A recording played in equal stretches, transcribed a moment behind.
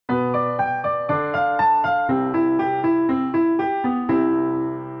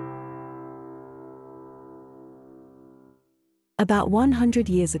About 100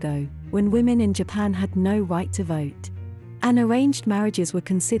 years ago, when women in Japan had no right to vote, and arranged marriages were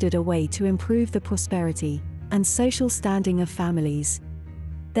considered a way to improve the prosperity and social standing of families,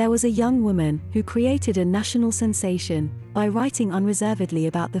 there was a young woman who created a national sensation by writing unreservedly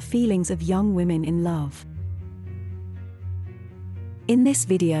about the feelings of young women in love. In this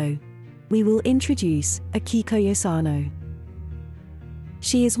video, we will introduce Akiko Yosano.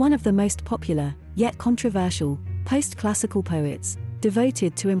 She is one of the most popular, yet controversial, post-classical poets,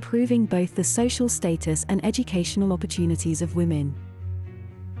 devoted to improving both the social status and educational opportunities of women.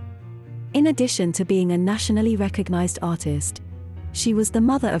 In addition to being a nationally recognized artist, she was the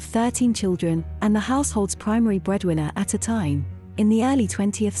mother of 13 children and the household's primary breadwinner at a time, in the early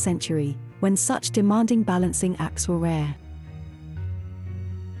 20th century, when such demanding balancing acts were rare.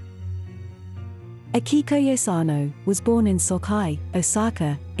 Akiko Yosano was born in Sokai,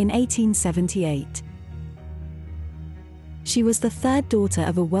 Osaka, in 1878. She was the third daughter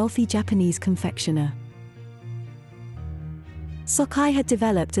of a wealthy Japanese confectioner. Sokai had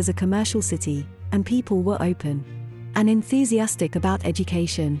developed as a commercial city, and people were open and enthusiastic about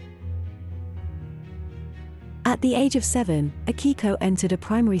education. At the age of 7, Akiko entered a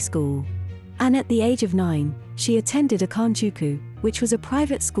primary school, and at the age of 9, she attended a kanjuku, which was a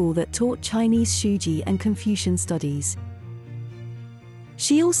private school that taught Chinese shuji and Confucian studies.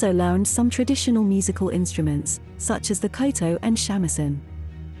 She also learned some traditional musical instruments, such as the koto and shamisen.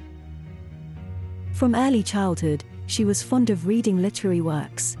 From early childhood, she was fond of reading literary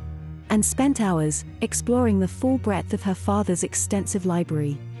works, and spent hours exploring the full breadth of her father's extensive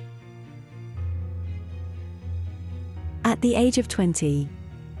library. At the age of 20,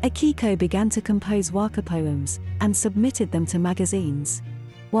 Akiko began to compose waka poems and submitted them to magazines,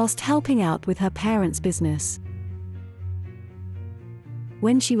 whilst helping out with her parents' business.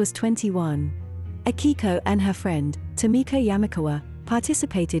 When she was 21, Akiko and her friend, Tomiko Yamakawa,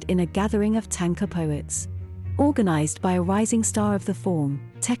 participated in a gathering of tanka poets, organized by a rising star of the form,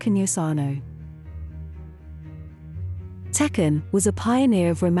 Tekken Yosano. Tekken was a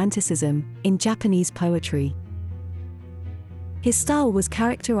pioneer of Romanticism in Japanese poetry. His style was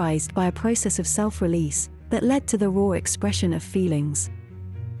characterized by a process of self-release that led to the raw expression of feelings.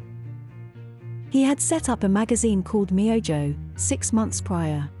 He had set up a magazine called Myojo 6 months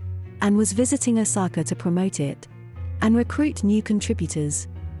prior, and was visiting Osaka to promote it and recruit new contributors,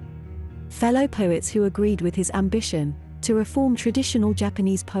 fellow poets who agreed with his ambition to reform traditional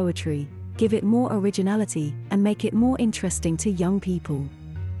Japanese poetry, give it more originality, and make it more interesting to young people.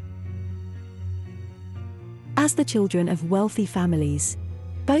 As the children of wealthy families,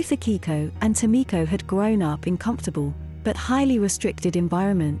 both Akiko and Tomiko had grown up in comfortable but highly restricted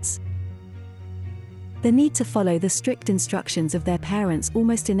environments. The need to follow the strict instructions of their parents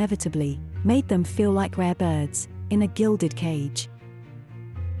almost inevitably made them feel like rare birds in a gilded cage.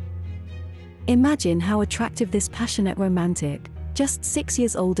 Imagine how attractive this passionate romantic, just 6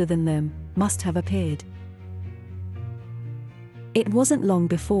 years older than them, must have appeared. It wasn't long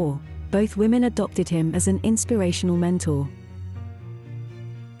before both women adopted him as an inspirational mentor.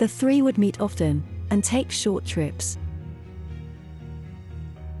 The three would meet often and take short trips.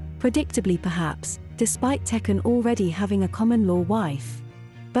 Predictably perhaps, despite Tekken already having a common-law wife,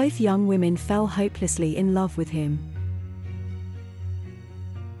 both young women fell hopelessly in love with him.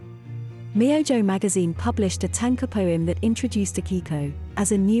 Myojo magazine published a tanka poem that introduced Akiko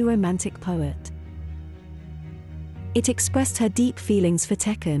as a new romantic poet. It expressed her deep feelings for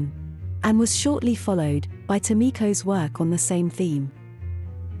Tekken, and was shortly followed by Tomiko's work on the same theme.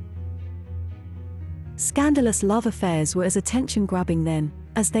 Scandalous love affairs were as attention-grabbing then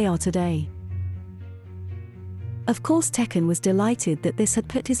as they are today. Of course, Tekken was delighted that this had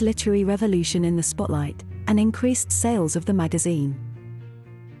put his literary revolution in the spotlight and increased sales of the magazine.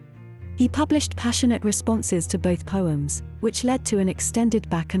 He published passionate responses to both poems, which led to an extended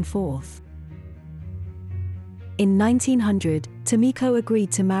back and forth. In 1900, Tomiko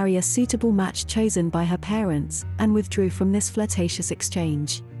agreed to marry a suitable match chosen by her parents and withdrew from this flirtatious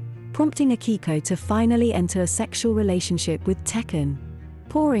exchange, prompting Akiko to finally enter a sexual relationship with Tekken,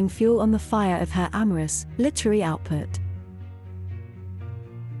 pouring fuel on the fire of her amorous, literary output.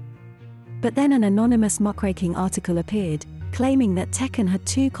 But then an anonymous muckraking article appeared, claiming that Tekken had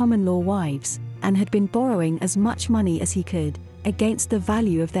 2 common-law wives, and had been borrowing as much money as he could, against the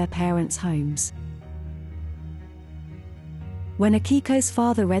value of their parents' homes. When Akiko's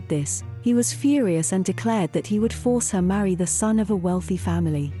father read this, he was furious and declared that he would force her marry the son of a wealthy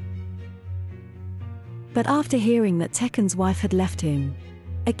family. But after hearing that Tekken's wife had left him,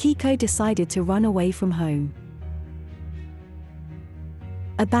 Akiko decided to run away from home.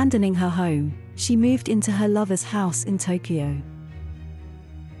 Abandoning her home, she moved into her lover's house in Tokyo,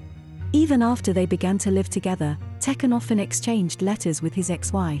 Even after they began to live together, Tekken often exchanged letters with his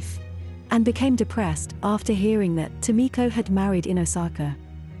ex-wife, and became depressed after hearing that Tomiko had married in Osaka.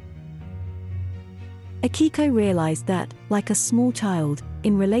 Akiko realized that, like a small child,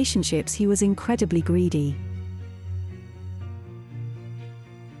 in relationships he was incredibly greedy.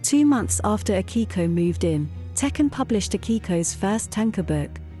 2 months after Akiko moved in, Tekken published Akiko's first tanka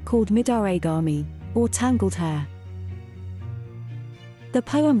book, called Midaregami, or Tangled Hair. The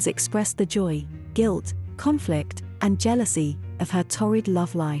poems expressed the joy, guilt, conflict, and jealousy of her torrid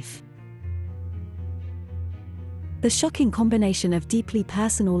love life. The shocking combination of deeply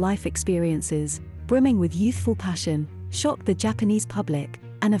personal life experiences, brimming with youthful passion, shocked the Japanese public,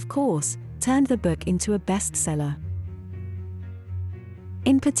 and of course, turned the book into a bestseller.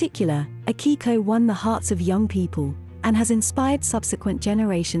 In particular, Akiko won the hearts of young people, and has inspired subsequent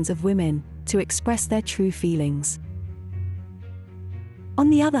generations of women to express their true feelings. On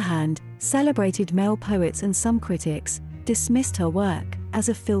the other hand, celebrated male poets and some critics dismissed her work as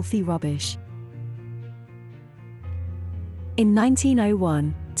a filthy rubbish. In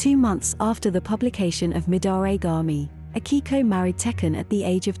 1901, 2 months after the publication of Midaregami, Akiko married Tekken at the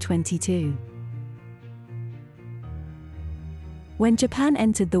age of 22. When Japan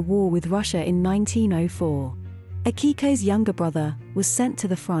entered the war with Russia in 1904, Akiko's younger brother was sent to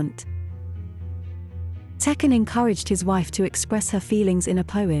the front. Tekken encouraged his wife to express her feelings in a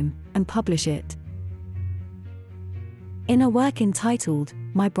poem and publish it. In a work entitled,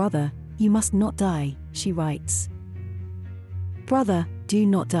 "My Brother, You Must Not Die," she writes, "Brother, do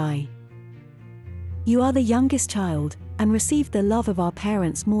not die. You are the youngest child, and received the love of our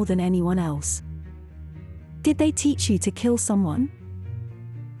parents more than anyone else. Did they teach you to kill someone?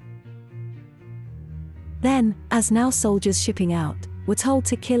 Then, as now soldiers shipping out, were told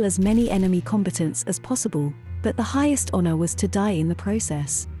to kill as many enemy combatants as possible, but the highest honor was to die in the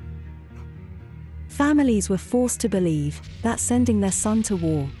process. Families were forced to believe that sending their son to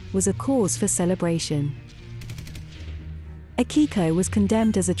war was a cause for celebration." Akiko was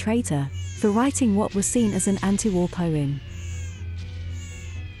condemned as a traitor for writing what was seen as an anti-war poem.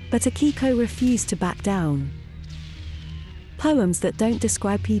 But Akiko refused to back down. Poems that don't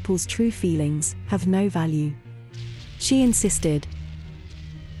describe people's true feelings have no value. She insisted.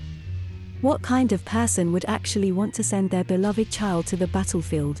 What kind of person would actually want to send their beloved child to the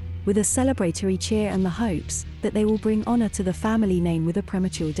battlefield with a celebratory cheer and the hopes that they will bring honor to the family name with a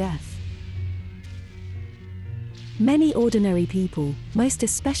premature death? Many ordinary people, most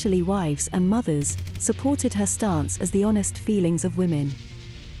especially wives and mothers, supported her stance as the honest feelings of women.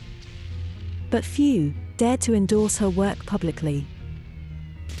 But few dared to endorse her work publicly.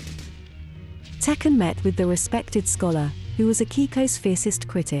 Tekken met with the respected scholar, who was Akiko's fiercest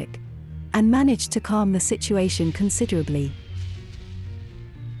critic, and managed to calm the situation considerably.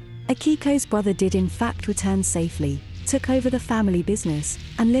 Akiko's brother did in fact return safely, took over the family business,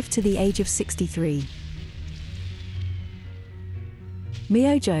 and lived to the age of 63.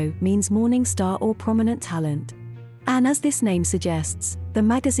 Myojo means morning star or prominent talent. And as this name suggests, the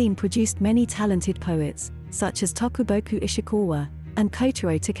magazine produced many talented poets, such as Tokuboku Ishikawa and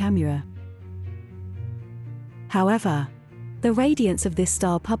Kotaro Takamura. However, the radiance of this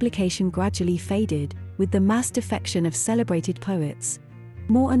star publication gradually faded, with the mass defection of celebrated poets,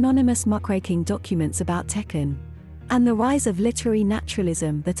 more anonymous muckraking documents about Tekken, and the rise of literary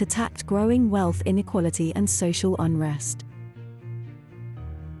naturalism that attacked growing wealth inequality and social unrest.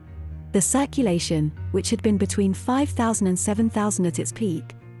 The circulation, which had been between 5,000 and 7,000 at its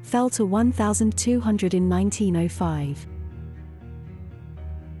peak, fell to 1,200 in 1905.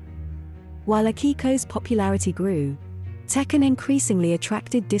 While Akiko's popularity grew, Tekken increasingly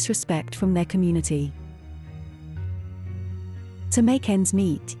attracted disrespect from their community. To make ends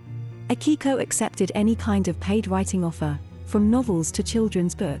meet, Akiko accepted any kind of paid writing offer, from novels to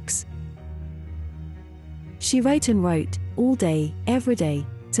children's books. She wrote and wrote, all day, every day,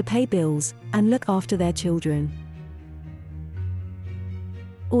 to pay bills and look after their children.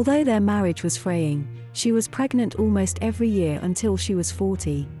 Although their marriage was fraying, she was pregnant almost every year until she was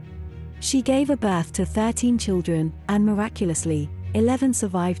 40. She gave a birth to 13 children, and miraculously, 11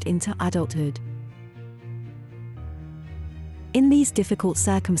 survived into adulthood. In these difficult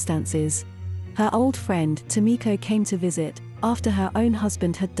circumstances, her old friend Tomiko came to visit, after her own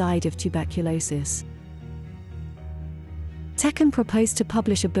husband had died of tuberculosis. Tekken proposed to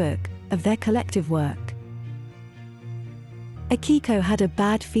publish a book of their collective work. Akiko had a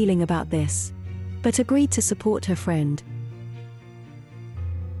bad feeling about this, but agreed to support her friend.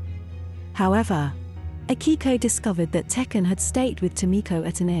 However, Akiko discovered that Tekken had stayed with Tomiko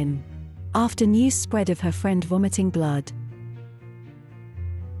at an inn, after news spread of her friend vomiting blood.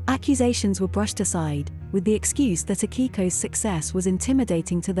 Accusations were brushed aside, with the excuse that Akiko's success was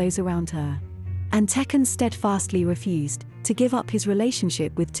intimidating to those around her. And Tekken steadfastly refused to give up his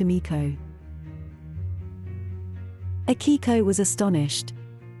relationship with Tomiko. Akiko was astonished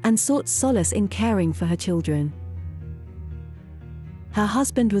and sought solace in caring for her children. Her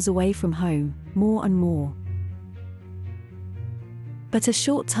husband was away from home more and more. But a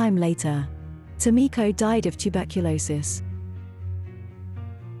short time later, Tomiko died of tuberculosis.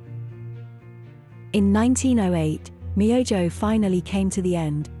 In 1908, Myojo finally came to the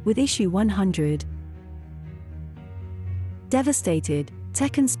end, with issue 100. Devastated,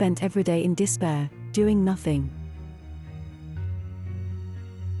 Tekken spent every day in despair, doing nothing.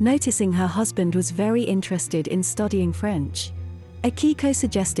 Noticing her husband was very interested in studying French, Akiko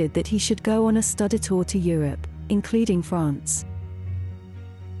suggested that he should go on a study tour to Europe, including France.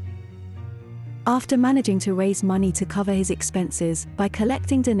 After managing to raise money to cover his expenses by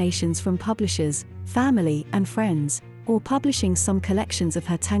collecting donations from publishers, family and friends, or publishing some collections of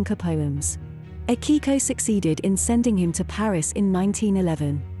her tanka poems, Akiko succeeded in sending him to Paris in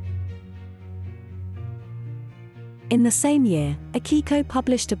 1911. In the same year, Akiko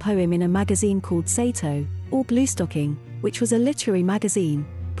published a poem in a magazine called Sato, or Bluestocking, which was a literary magazine,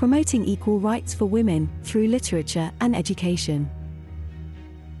 promoting equal rights for women through literature and education.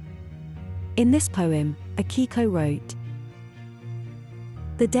 In this poem, Akiko wrote,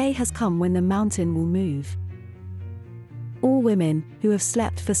 "The day has come when the mountain will move. All women who have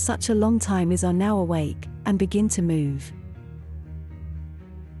slept for such a long time are now awake and begin to move."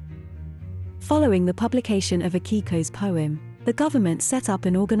 Following the publication of Akiko's poem, the government set up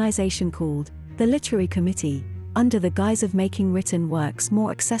an organization called the Literary Committee, under the guise of making written works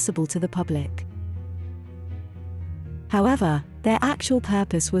more accessible to the public. However, their actual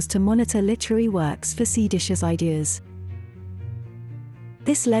purpose was to monitor literary works for seditious ideas.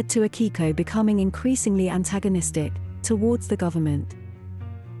 This led to Akiko becoming increasingly antagonistic towards the government.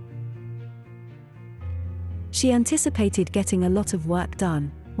 She anticipated getting a lot of work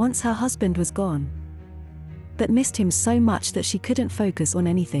done once her husband was gone, but missed him so much that she couldn't focus on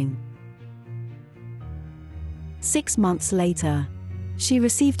anything. 6 months later, she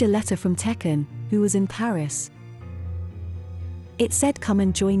received a letter from Tekken, who was in Paris. It said, "Come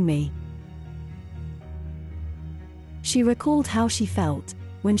and join me." She recalled how she felt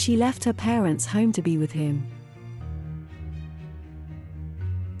when she left her parents' home to be with him.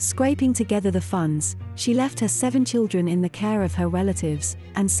 Scraping together the funds, she left her 7 children in the care of her relatives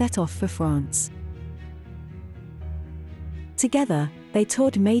and set off for France. Together, they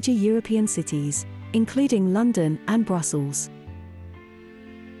toured major European cities, including London and Brussels.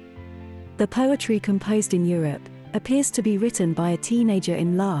 The poetry composed in Europe appears to be written by a teenager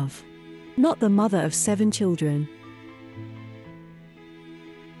in love, not the mother of 7 children.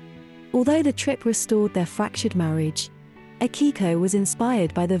 Although the trip restored their fractured marriage, Akiko was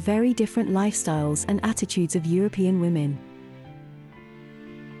inspired by the very different lifestyles and attitudes of European women.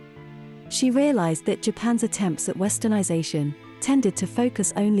 She realized that Japan's attempts at westernization tended to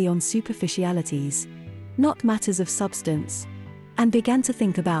focus only on superficialities, not matters of substance, and began to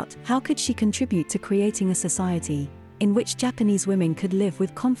think about how could she contribute to creating a society in which Japanese women could live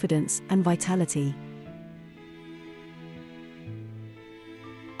with confidence and vitality.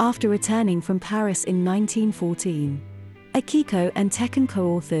 After returning from Paris in 1914, Akiko and Tekken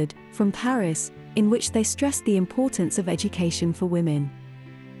co-authored From Paris, in which they stressed the importance of education for women.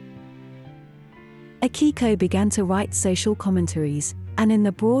 Akiko began to write social commentaries, and in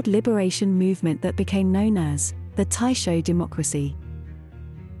the broad liberation movement that became known as the Taisho democracy.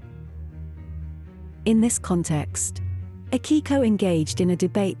 In this context, Akiko engaged in a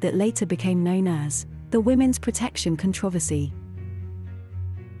debate that later became known as the Women's Protection Controversy.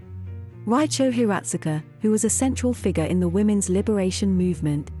 Raicho Hiratsuka, who was a central figure in the women's liberation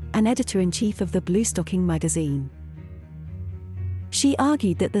movement and editor-in-chief of the Bluestocking magazine. She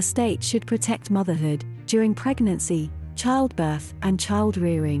argued that the state should protect motherhood during pregnancy, childbirth, and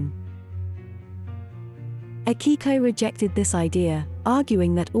child-rearing. Akiko rejected this idea,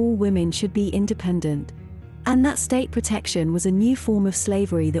 arguing that all women should be independent, and that state protection was a new form of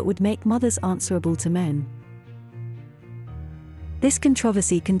slavery that would make mothers answerable to men. This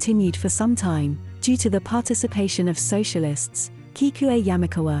controversy continued for some time, due to the participation of socialists, Kikuei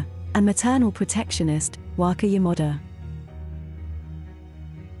Yamakawa, and maternal protectionist, Waka Yamoda.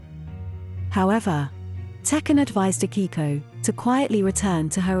 However, Tekken advised Akiko to quietly return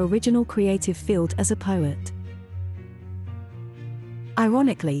to her original creative field as a poet.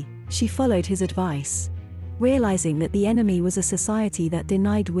 Ironically, she followed his advice, realizing that the enemy was a society that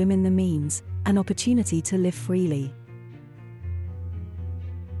denied women the means and opportunity to live freely.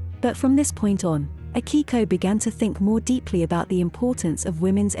 But from this point on, Akiko began to think more deeply about the importance of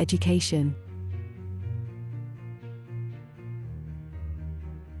women's education.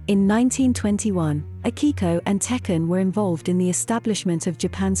 In 1921, Akiko and Tekken were involved in the establishment of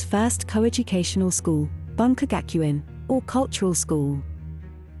Japan's first coeducational school, Bunkagakuin, or cultural school.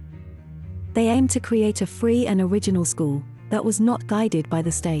 They aimed to create a free and original school that was not guided by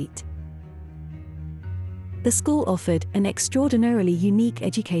the state. The school offered an extraordinarily unique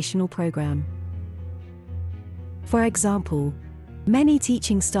educational program. For example, many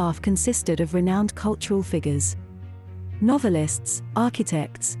teaching staff consisted of renowned cultural figures, novelists,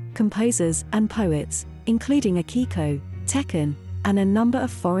 architects, composers, and poets, including Akiko, Tekken, and a number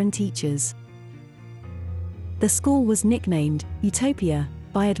of foreign teachers. The school was nicknamed Utopia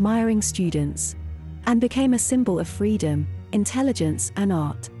by admiring students, and became a symbol of freedom, intelligence, and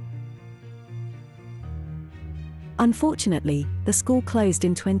art. Unfortunately, the school closed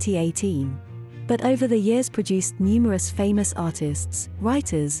in 2018, but over the years produced numerous famous artists,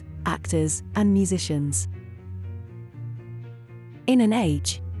 writers, actors, and musicians. In an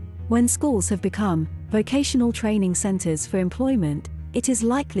age when schools have become vocational training centers for employment, it is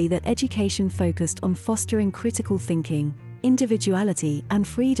likely that education focused on fostering critical thinking, individuality, and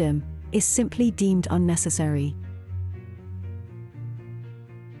freedom is simply deemed unnecessary.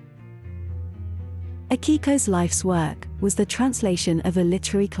 Akiko's life's work was the translation of a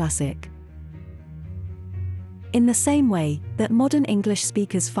literary classic. In the same way that modern English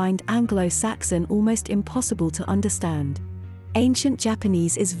speakers find Anglo-Saxon almost impossible to understand, ancient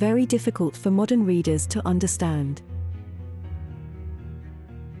Japanese is very difficult for modern readers to understand.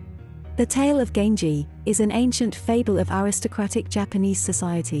 The tale of Genji is an ancient fable of aristocratic Japanese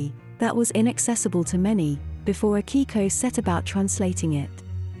society that was inaccessible to many before Akiko set about translating it.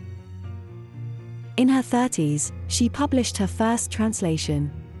 In her 30s, she published her first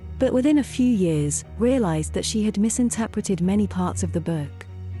translation, but within a few years realized that she had misinterpreted many parts of the book.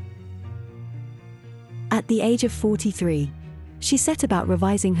 At the age of 43, she set about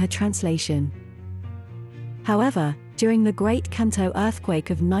revising her translation. However, during the Great Kanto earthquake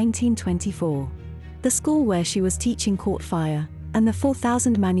of 1924, the school where she was teaching caught fire, and the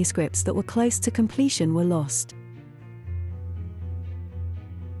 4,000 manuscripts that were close to completion were lost.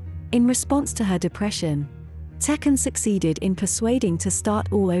 In response to her depression, Tekken succeeded in persuading to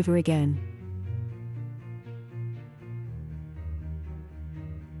start all over again.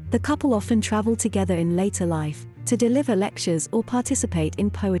 The couple often traveled together in later life to deliver lectures or participate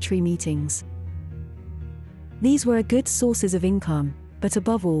in poetry meetings. These were good sources of income, but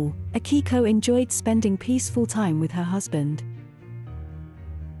above all, Akiko enjoyed spending peaceful time with her husband.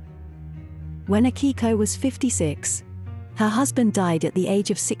 When Akiko was 56, her husband died at the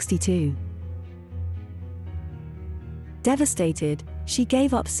age of 62. Devastated, she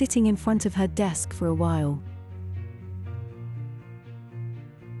gave up sitting in front of her desk for a while.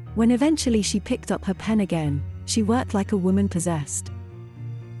 When eventually she picked up her pen again, she worked like a woman possessed.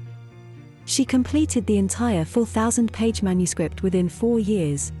 She completed the entire 4,000-page manuscript within 4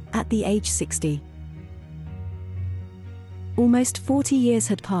 years, at the age 60. Almost 40 years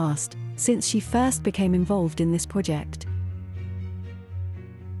had passed since she first became involved in this project.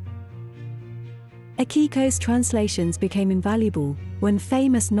 Akiko's translations became invaluable when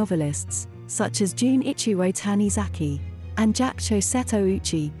famous novelists, such as Junichiro Tanizaki and Jackcho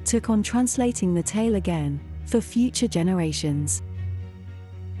Setouchi, took on translating the tale again for future generations.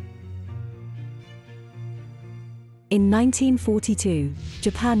 In 1942,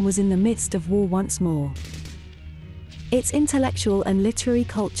 Japan was in the midst of war once more. Its intellectual and literary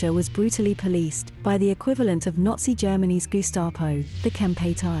culture was brutally policed by the equivalent of Nazi Germany's Gestapo, the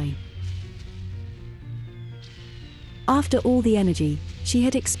Kempeitai. After all the energy she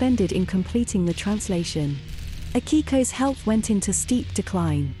had expended in completing the translation, Akiko's health went into steep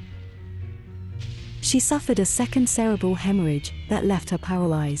decline. She suffered a second cerebral hemorrhage that left her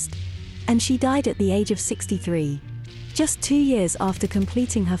paralyzed, and she died at the age of 63, just 2 years after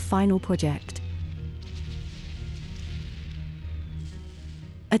completing her final project.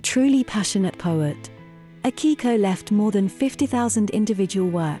 A truly passionate poet, Akiko left more than 50,000 individual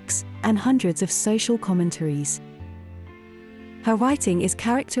works and hundreds of social commentaries. Her writing is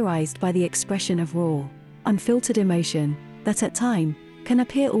characterized by the expression of raw, unfiltered emotion that at times can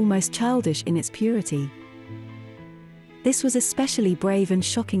appear almost childish in its purity. This was especially brave and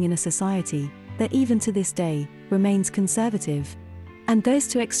shocking in a society that even to this day remains conservative and goes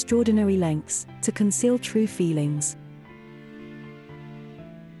to extraordinary lengths to conceal true feelings.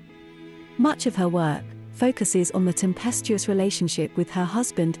 Much of her work focuses on the tempestuous relationship with her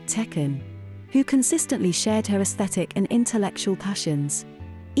husband, Tekken, who consistently shared her aesthetic and intellectual passions.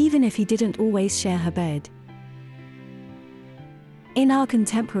 even if he didn't always share her bed. In our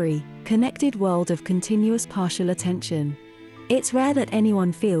contemporary, connected world of continuous partial attention, it's rare that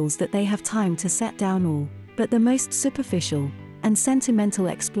anyone feels that they have time to set down all but the most superficial and sentimental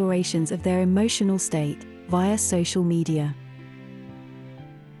explorations of their emotional state via social media.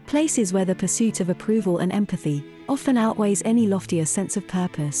 Places where the pursuit of approval and empathy often outweighs any loftier sense of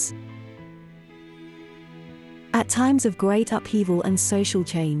purpose. At times of great upheaval and social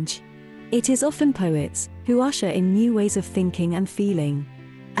change, it is often poets who usher in new ways of thinking and feeling,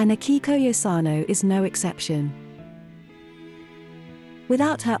 and Akiko Yosano is no exception.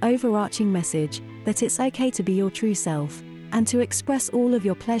 Without her overarching message that it's okay to be your true self, and to express all of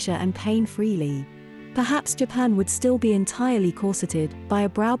your pleasure and pain freely, perhaps Japan would still be entirely corseted by a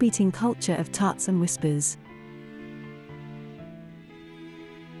browbeating culture of tuts and whispers.